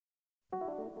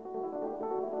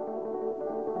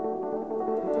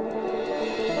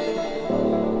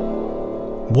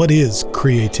What is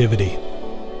creativity?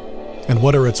 And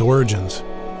what are its origins?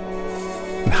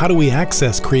 And how do we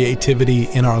access creativity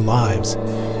in our lives?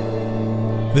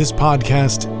 This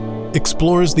podcast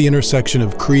explores the intersection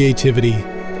of creativity,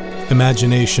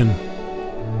 imagination,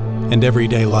 and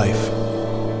everyday life.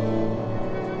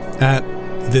 At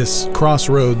this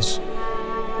crossroads,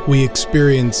 we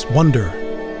experience wonder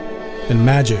and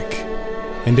magic,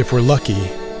 and if we're lucky,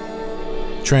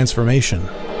 transformation.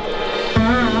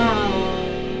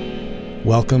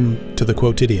 Welcome to the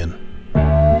Quotidian.